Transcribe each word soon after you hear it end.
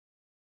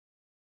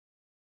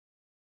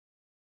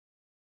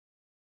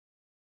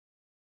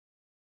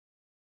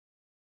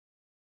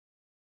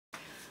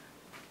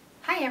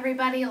Hi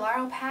everybody,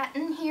 Laurel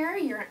Patton here,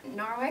 your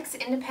Norwex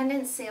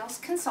Independent Sales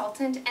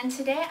Consultant, and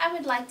today I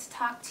would like to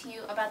talk to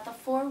you about the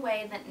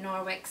 4-way that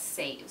Norwex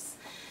saves.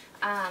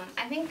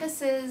 I think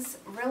this is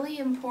really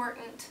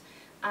important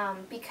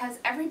because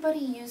everybody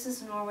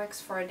uses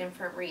Norwex for a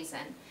different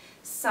reason.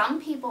 Some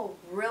people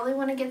really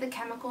want to get the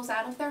chemicals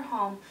out of their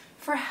home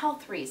for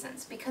health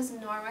reasons because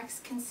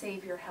Norwex can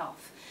save your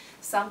health.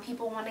 Some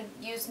people want to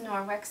use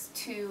Norwex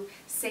to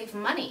save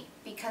money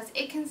because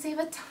it can save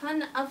a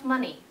ton of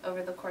money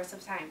over the course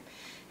of time.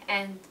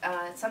 And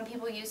some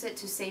people use it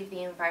to save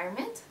the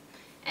environment,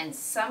 and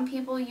some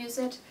people use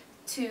it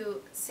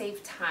to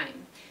save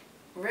time.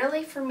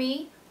 Really, for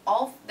me,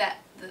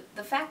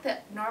 the fact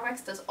that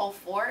Norwex does all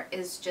 4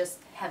 is just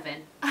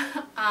heaven.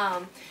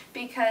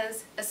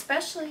 Because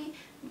especially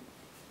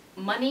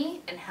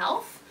money and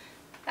health,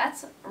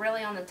 that's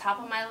really on the top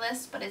of my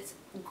list, but it's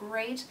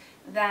great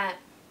that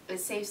it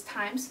saves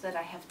time so that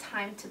I have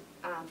time to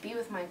be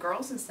with my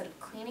girls instead of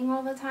cleaning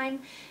all the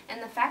time.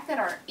 And the fact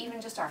that even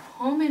just our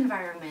home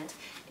environment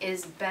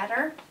is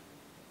better,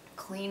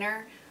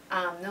 cleaner,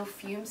 no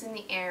fumes in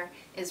the air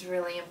is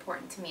really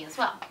important to me as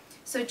well.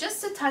 So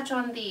just to touch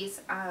on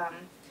these, I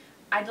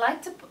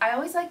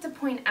always like to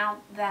point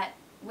out that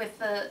with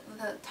the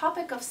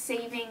topic of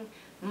saving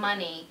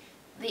money,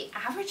 the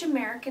average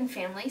American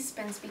family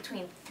spends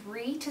between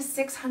 $300 to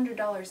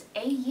 $600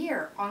 a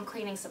year on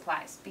cleaning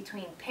supplies,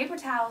 between paper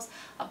towels,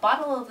 a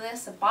bottle of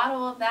this, a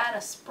bottle of that,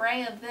 a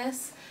spray of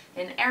this,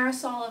 an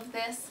aerosol of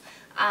this.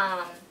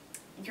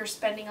 You're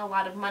spending a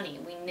lot of money.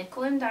 We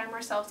nickel and dime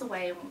ourselves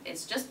away.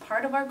 It's just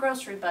part of our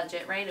grocery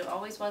budget, right? It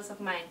always was of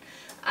mine.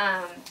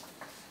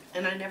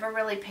 And I never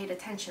really paid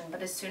attention,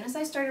 but as soon as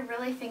I started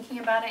really thinking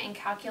about it and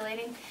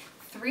calculating,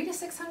 $300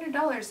 to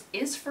 $600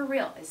 is for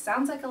real. It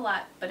sounds like a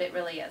lot, but it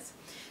really is.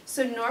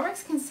 So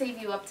Norwex can save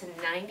you up to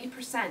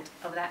 90%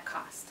 of that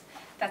cost.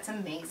 That's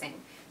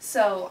amazing.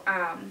 So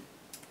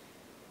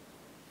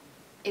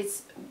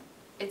it's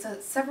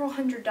several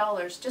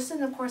 $100s just in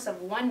the course of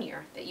 1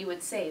 year that you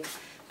would save.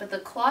 But the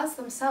cloths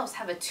themselves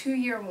have a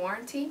 2-year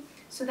warranty,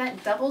 so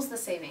that doubles the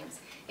savings.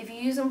 If you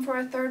use them for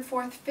a 3rd,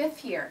 4th,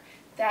 5th year,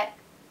 that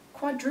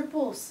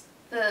quadruples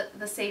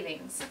the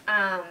savings.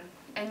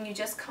 And you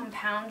just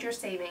compound your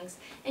savings,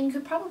 and you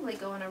could probably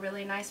go on a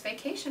really nice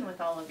vacation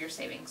with all of your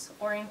savings,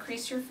 or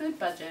increase your food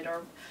budget,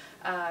 or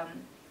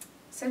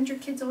send your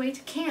kids away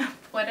to camp,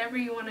 whatever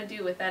you want to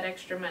do with that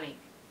extra money.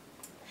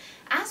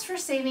 As for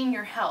saving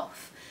your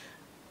health,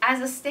 as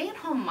a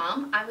stay-at-home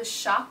mom, I was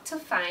shocked to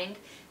find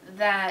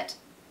that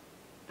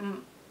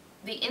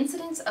the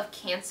incidence of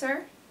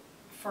cancer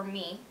for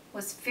me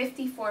was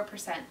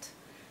 54%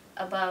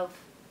 above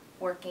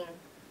working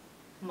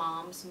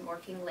moms and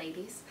working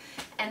ladies.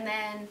 And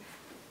then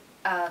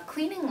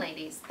cleaning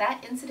ladies,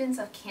 that incidence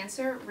of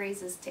cancer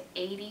raises to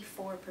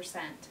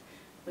 84%,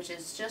 which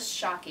is just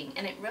shocking.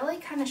 And it really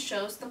kind of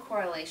shows the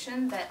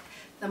correlation that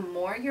the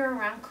more you're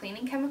around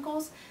cleaning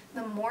chemicals,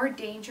 the more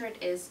danger it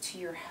is to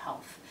your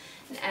health.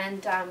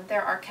 And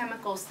there are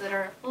chemicals that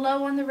are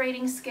low on the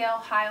rating scale,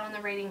 high on the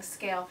rating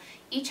scale.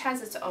 Each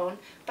has its own,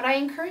 but I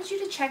encourage you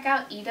to check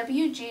out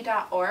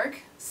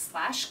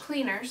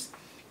ewg.org/cleaners.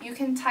 You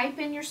can type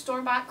in your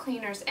store-bought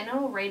cleaners and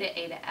it'll rate it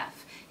A to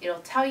F. It'll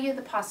tell you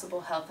the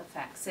possible health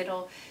effects.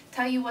 It'll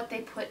tell you what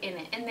they put in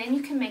it, and then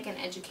you can make an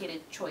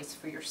educated choice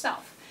for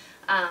yourself.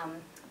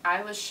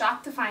 I was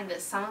shocked to find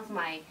that some of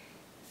my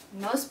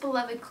most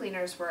beloved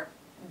cleaners were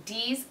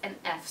D's and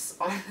F's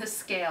on the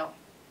scale.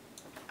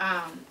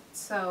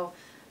 So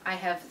I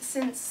have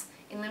since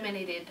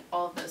eliminated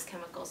all of those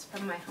chemicals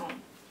from my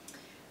home.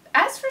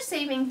 As for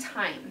saving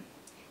time,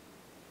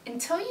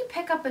 until you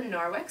pick up a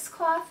Norwex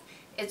cloth,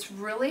 it's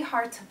really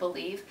hard to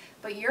believe,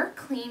 but your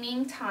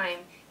cleaning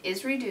time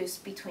is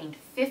reduced between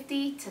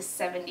 50 to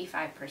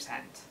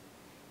 75%.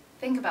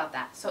 Think about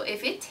that. So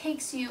if it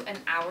takes you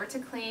an hour to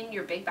clean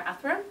your big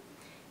bathroom,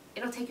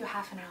 it'll take you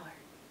half an hour.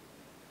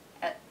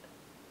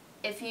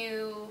 If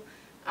you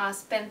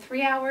spend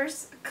 3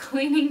 hours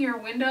cleaning your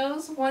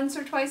windows once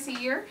or twice a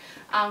year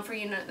for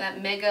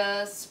that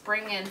mega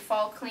spring and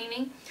fall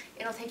cleaning,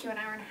 it'll take you an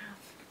hour and a half.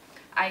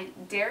 I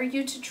dare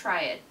you to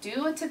try it.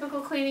 Do a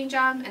typical cleaning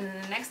job, and then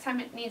the next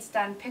time it needs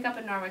done, pick up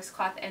a Norwex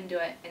cloth and do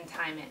it and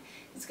time it.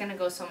 It's going to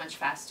go so much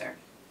faster.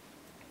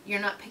 You're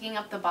not picking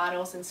up the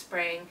bottles and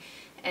spraying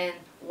and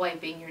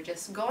wiping. You're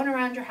just going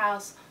around your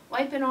house,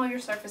 wiping all your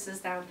surfaces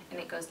down, and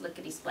it goes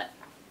lickety-split.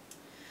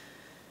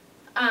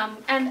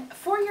 And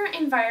for your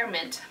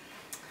environment,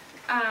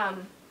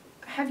 I'm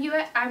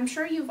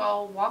sure you've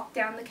all walked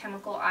down the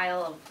chemical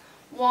aisle of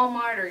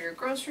Walmart or your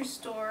grocery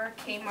store,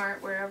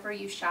 Kmart, wherever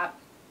you shop,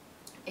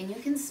 and you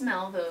can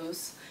smell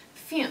those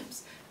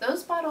fumes.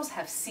 Those bottles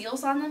have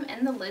seals on them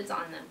and the lids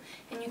on them,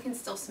 and you can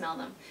still smell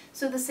them.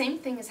 So the same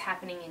thing is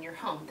happening in your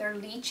home. They're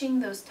leaching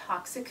those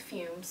toxic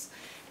fumes,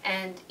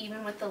 and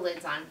even with the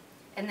lids on.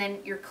 And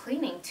then you're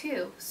cleaning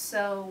too,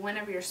 so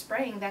whenever you're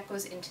spraying, that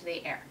goes into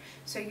the air.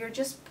 So you're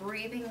just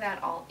breathing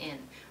that all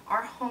in.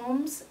 Our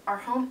home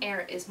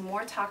air is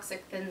more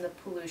toxic than the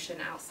pollution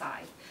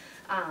outside.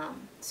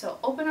 So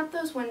open up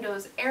those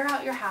windows, air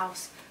out your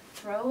house,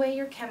 throw away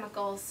your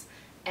chemicals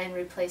and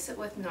replace it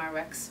with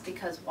Norwex,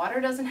 because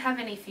water doesn't have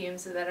any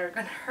fumes that are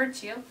going to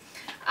hurt you,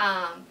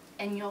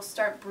 and you'll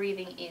start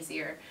breathing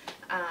easier.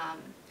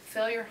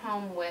 Fill your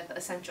home with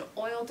essential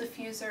oil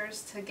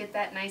diffusers to get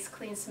that nice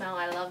clean smell.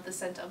 I love the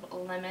scent of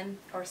lemon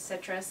or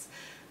citrus,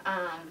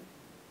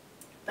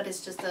 but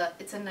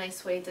it's a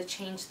nice way to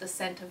change the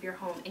scent of your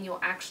home, and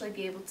you'll actually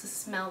be able to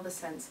smell the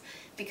scents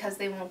because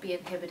they won't be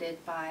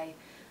inhibited by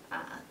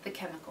the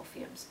chemical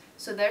fumes.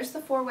 So there's the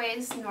 4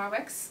 ways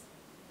Norwex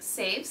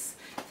saves.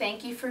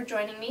 Thank you for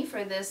joining me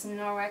for this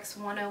Norwex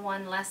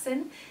 101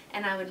 lesson,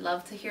 and I would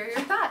love to hear your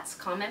thoughts.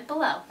 Comment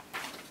below.